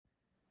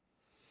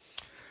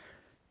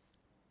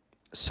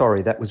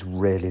Sorry, that was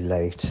really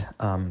late,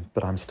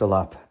 but I'm still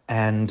up.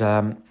 And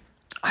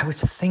I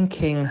was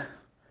thinking,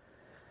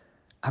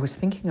 I was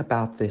thinking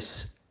about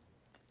this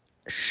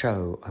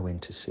show I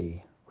went to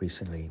see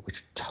recently,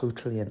 which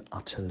totally and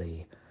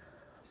utterly,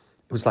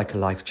 it was like a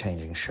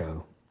life-changing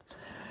show.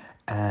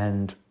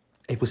 And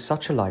it was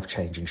such a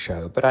life-changing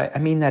show, but I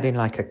mean that in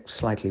like a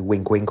slightly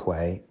wink-wink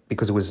way,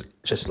 because it was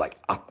just like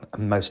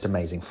most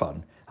amazing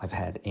fun I've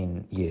had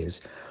in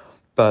years.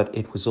 But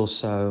it was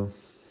also,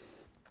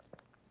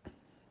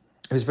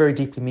 it was very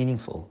deeply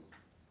meaningful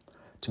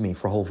to me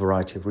for a whole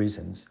variety of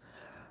reasons,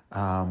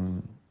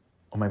 or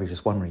maybe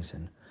just one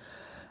reason.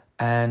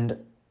 And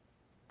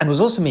it was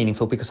also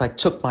meaningful because I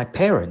took my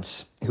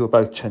parents, who are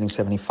both turning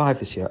 75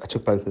 this year, I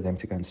took both of them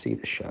to go and see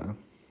the show.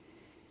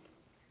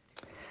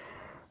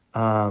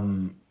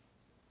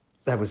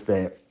 That was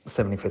their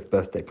 75th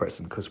birthday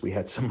present because we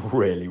had some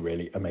really,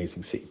 really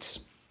amazing seats.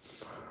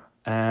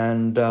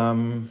 And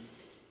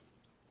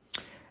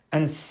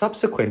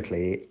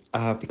subsequently,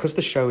 because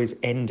the show is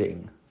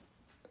ending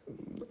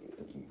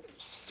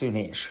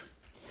soonish,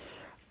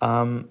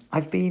 I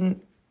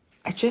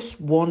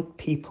just want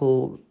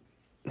people,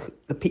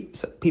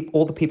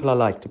 all the people I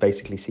like to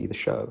basically see the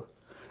show.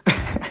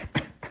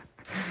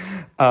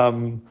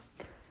 And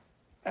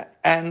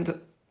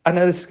I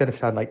know this is going to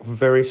sound like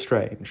very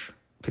strange,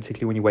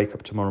 particularly when you wake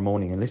up tomorrow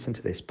morning and listen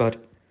to this,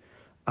 but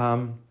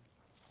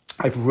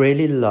I'd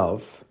really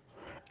love,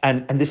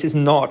 and this is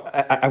not,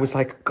 I was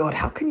like, God,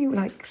 how can you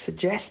like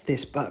suggest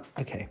this? But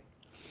okay.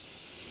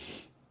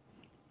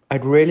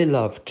 I'd really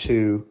love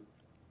to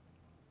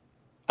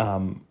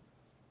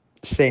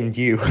send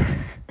you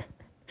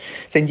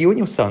and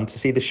your son to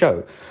see the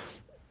show.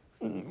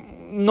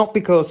 Not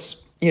because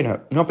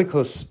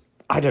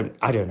I don't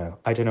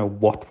know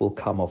what will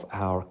come of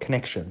our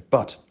connection,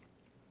 but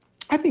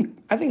I think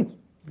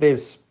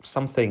there's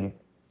something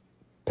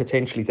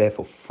potentially there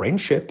for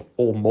friendship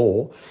or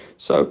more.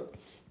 So,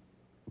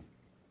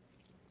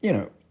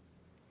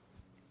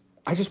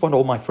 I just want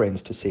all my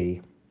friends to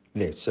see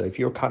this. So if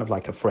you're kind of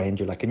like a friend,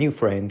 you're like a new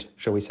friend,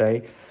 shall we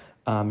say,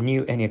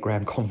 new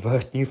Enneagram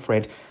convert, new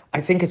friend. I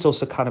think it's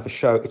also kind of a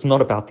show. It's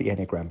not about the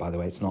Enneagram, by the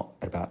way. It's not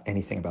about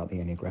anything about the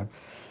Enneagram.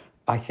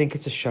 I think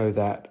it's a show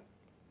that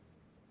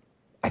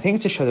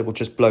will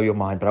just blow your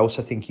mind, but I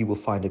also think you will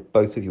find it,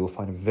 both of you will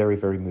find it very,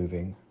 very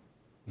moving.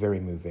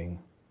 Very moving.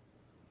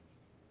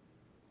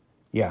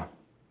 Yeah.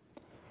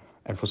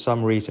 And for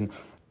some reason,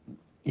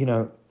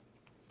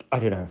 I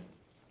don't know.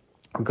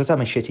 Because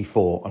I'm a shitty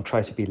four, I'm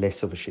trying to be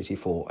less of a shitty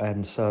four.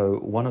 And so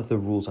one of the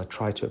rules I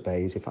try to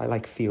obey is if I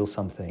like feel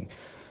something,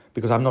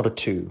 because I'm not a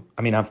two.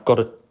 I mean, I've got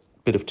a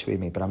bit of two in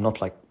me, but I'm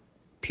not like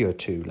pure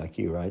two like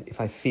you, right?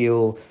 If I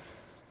feel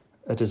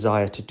a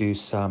desire to do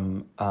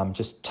some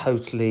just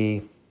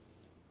totally,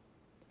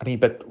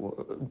 but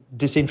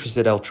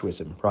disinterested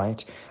altruism,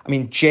 right? I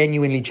mean,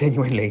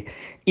 genuinely,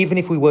 even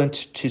if we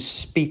weren't to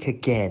speak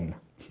again,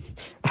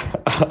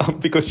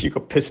 because you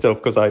got pissed off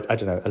because I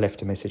don't know, I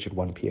left a message at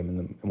 1 p.m.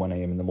 and 1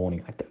 a.m. in the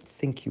morning. I don't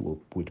think you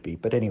would be,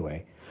 but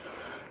anyway,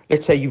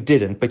 let's say you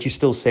didn't, but you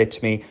still said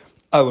to me,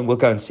 oh, and we'll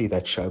go and see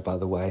that show, by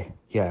the way.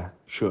 Yeah,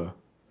 sure.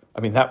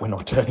 I mean, that we're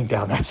not turning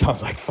down. That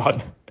sounds like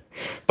fun.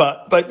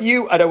 But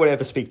you, I don't want to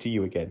ever speak to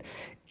you again.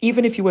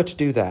 Even if you were to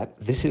do that,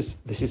 this is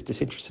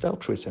disinterested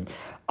altruism.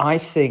 I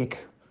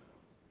think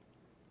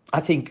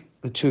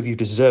the two of you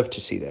deserve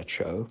to see that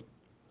show.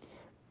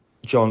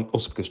 John,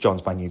 also because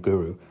John's my new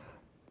guru.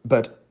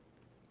 But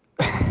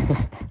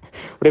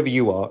whatever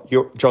you are,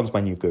 John's my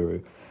new guru.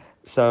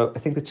 So I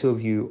think the two of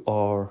you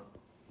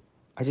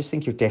I just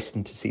think you're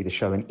destined to see the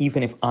show. And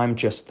even if I'm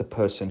just the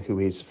person who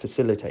is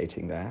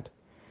facilitating that,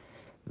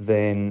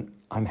 then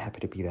I'm happy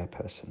to be that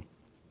person.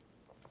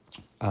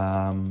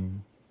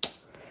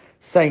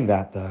 Saying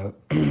that though,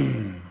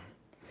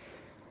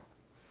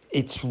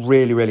 it's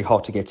really, really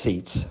hard to get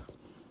seats.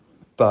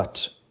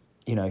 But,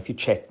 if you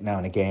check now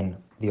and again,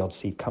 the odd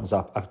seat comes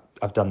up.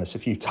 I've done this a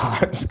few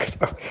times because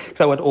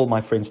I want all my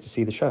friends to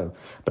see the show.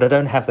 But I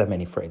don't have that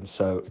many friends,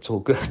 so it's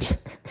all good.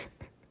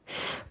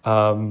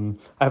 I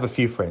have a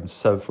few friends.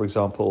 So, for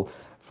example,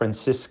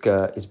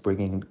 Francisca is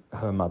bringing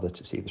her mother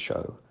to see the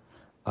show.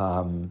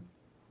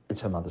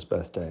 It's her mother's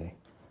birthday.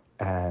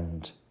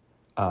 And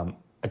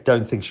I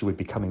don't think she would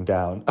be coming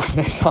down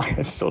unless I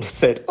had sort of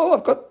said, oh,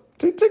 I've got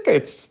 2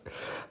 tickets.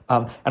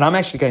 And I'm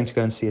actually going to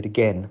go and see it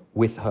again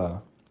with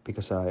her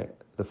because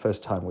the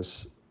first time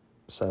was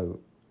so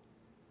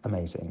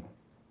amazing.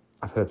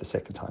 I've heard the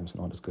second time's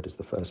not as good as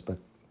the first, but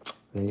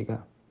there you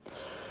go.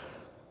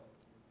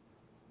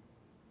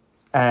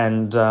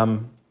 And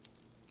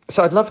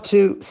so I'd love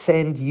to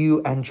send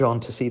you and John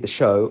to see the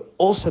show,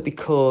 also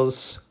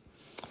because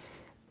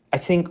I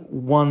think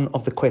one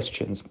of the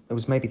questions, it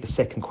was maybe the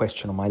second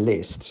question on my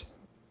list,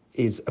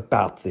 is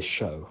about this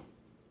show.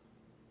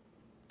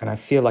 And I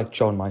feel like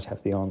John might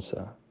have the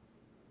answer.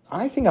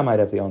 I think I might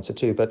have the answer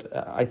too, but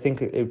I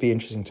think it would be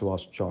interesting to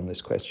ask John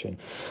this question.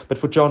 But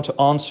for John to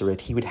answer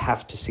it, he would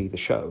have to see the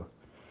show.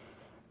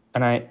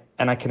 And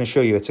And I can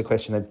assure you it's a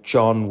question that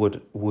John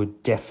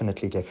would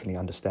definitely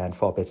understand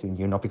far better than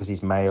you, not because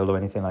he's male or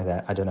anything like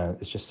that. I don't know.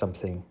 It's just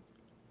something.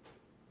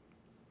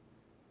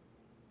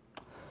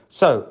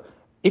 So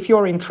if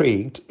you're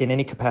intrigued in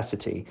any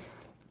capacity,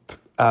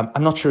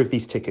 I'm not sure if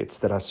these tickets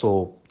that I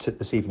saw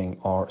this evening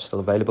are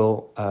still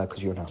available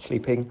because you're now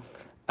sleeping.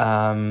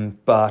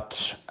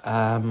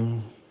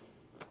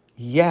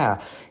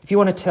 Yeah, if you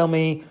want to tell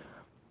me,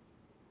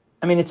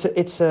 I mean,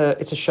 it's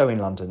a show in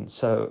London.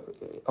 So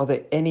are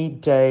there any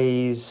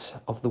days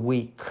of the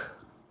week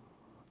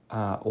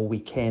or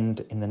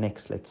weekend in the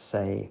next, let's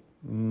say,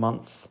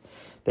 month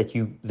that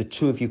the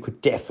two of you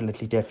could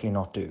definitely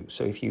not do?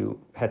 So if you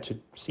had to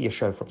see a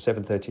show from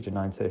 7:30 to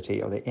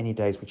 9:30, are there any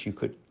days which you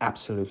could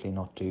absolutely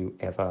not do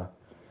ever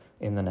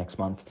in the next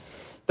month?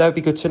 That would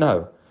be good to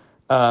know.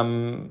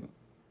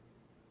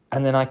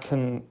 And then I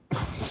can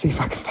see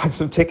if I can find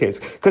some tickets,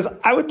 because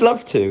I would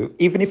love to,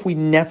 even if we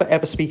never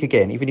ever speak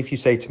again, even if you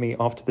say to me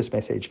after this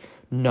message,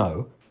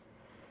 no,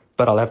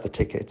 but I'll have the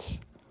tickets.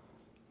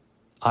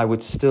 I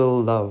would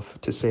still love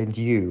to send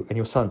you and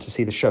your son to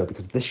see the show,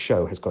 because this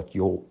show has got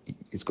your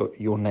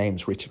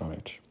names written on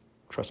it.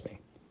 Trust me.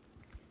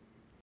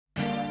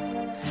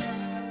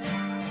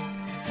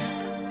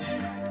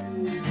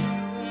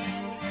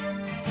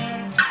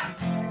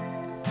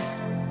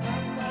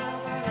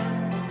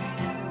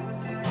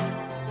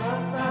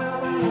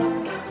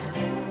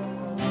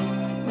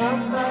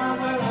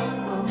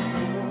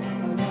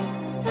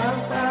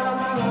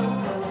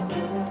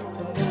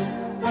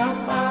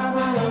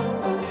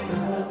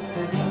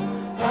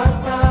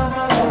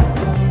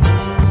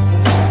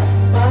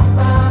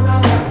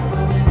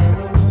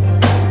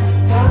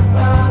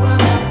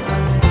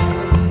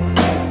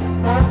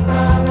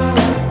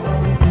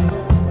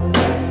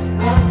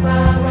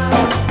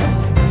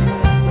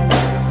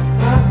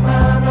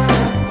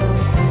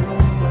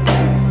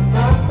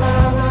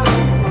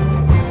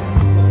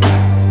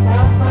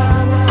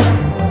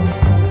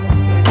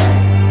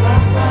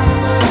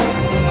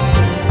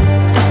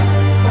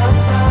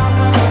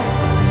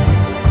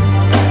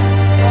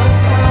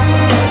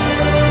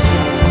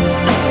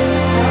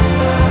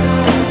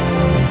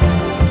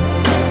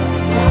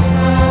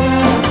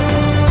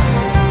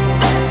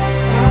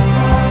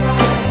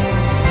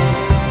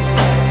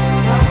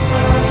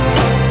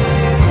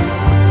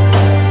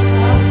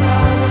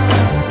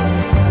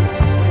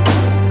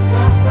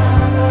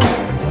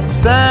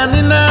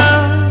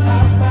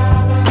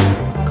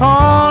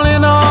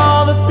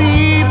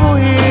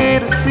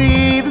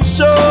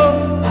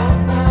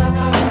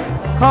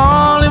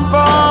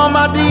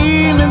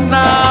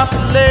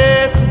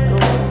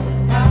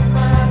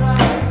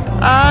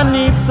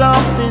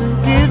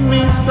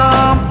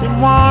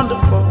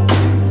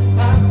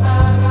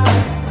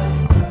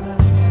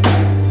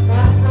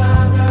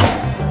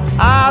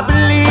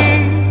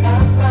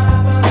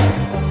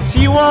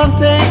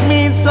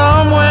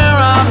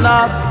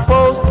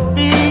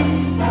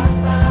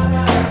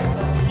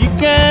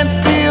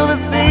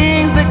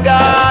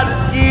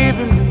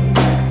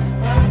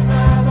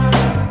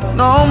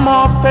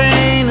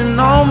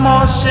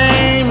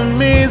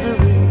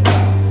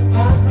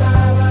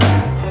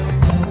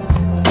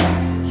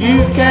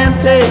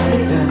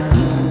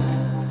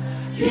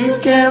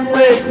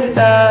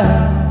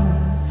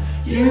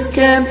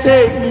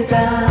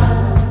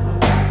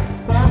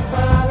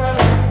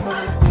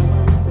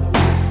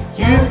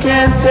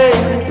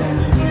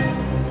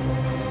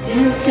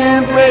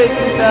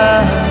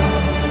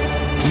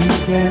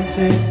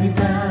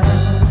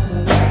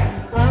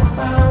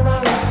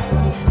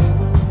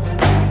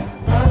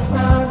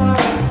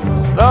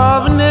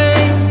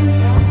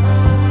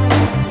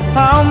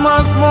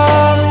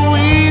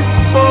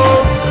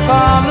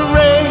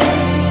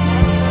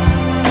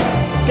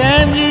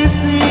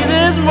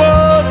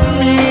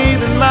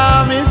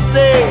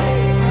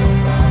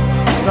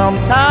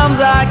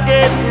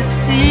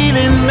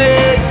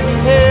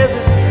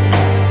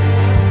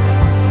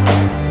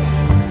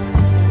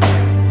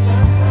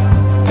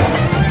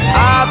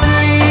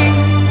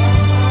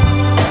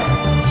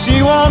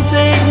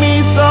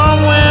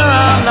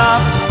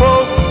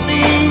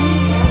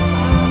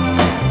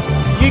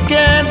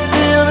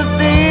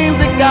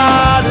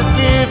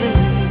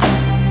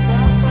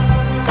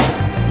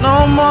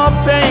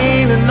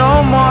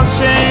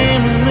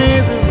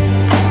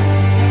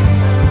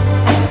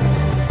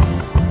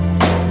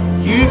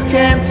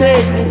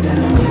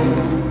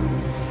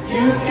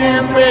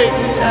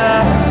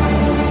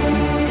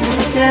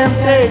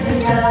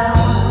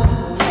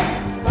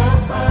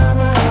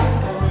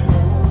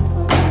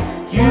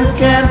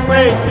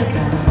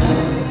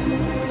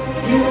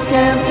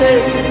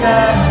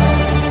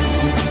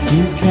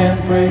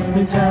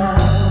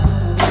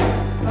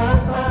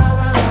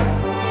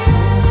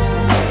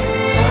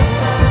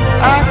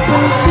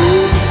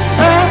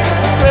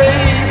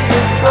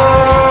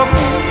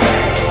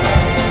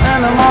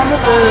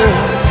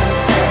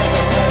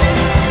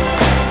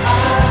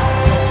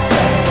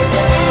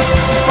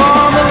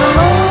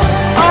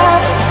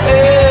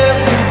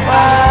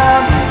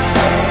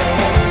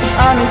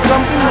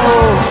 Something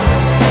more.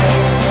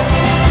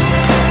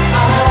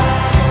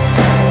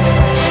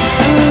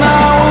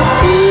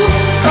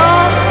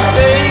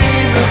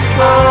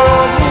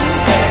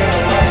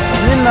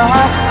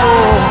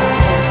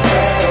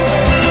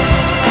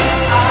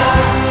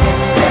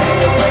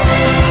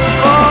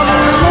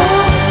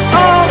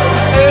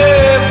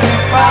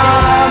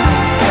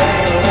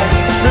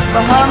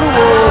 behind the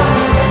wall.